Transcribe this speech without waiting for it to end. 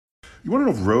You want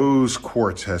to know if rose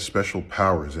quartz has special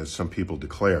powers, as some people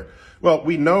declare? Well,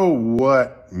 we know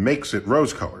what makes it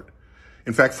rose-colored.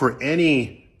 In fact, for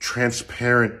any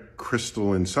transparent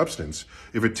crystalline substance,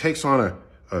 if it takes on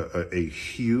a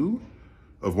hue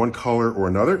of one color or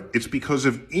another, it's because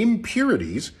of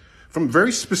impurities from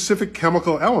very specific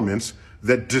chemical elements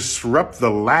that disrupt the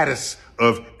lattice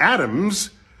of atoms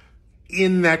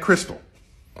in that crystal.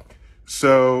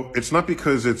 So it's not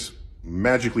because it's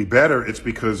magically better, it's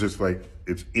because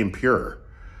it's impure,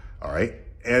 all right?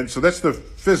 And so that's the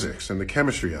physics and the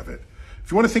chemistry of it.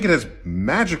 If you want to think it has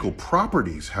magical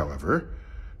properties, however,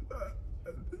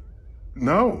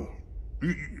 no.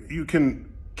 You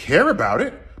can care about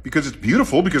it because it's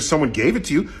beautiful, because someone gave it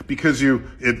to you, because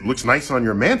it looks nice on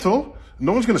your mantle.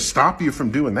 No one's going to stop you from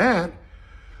doing that.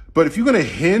 But if you're going to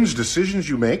hinge decisions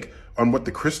you make on what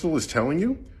the crystal is telling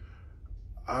you,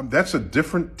 that's a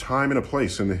different time and a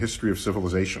place in the history of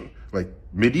civilization, like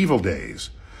medieval days.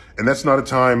 And that's not a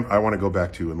time I want to go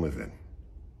back to and live in.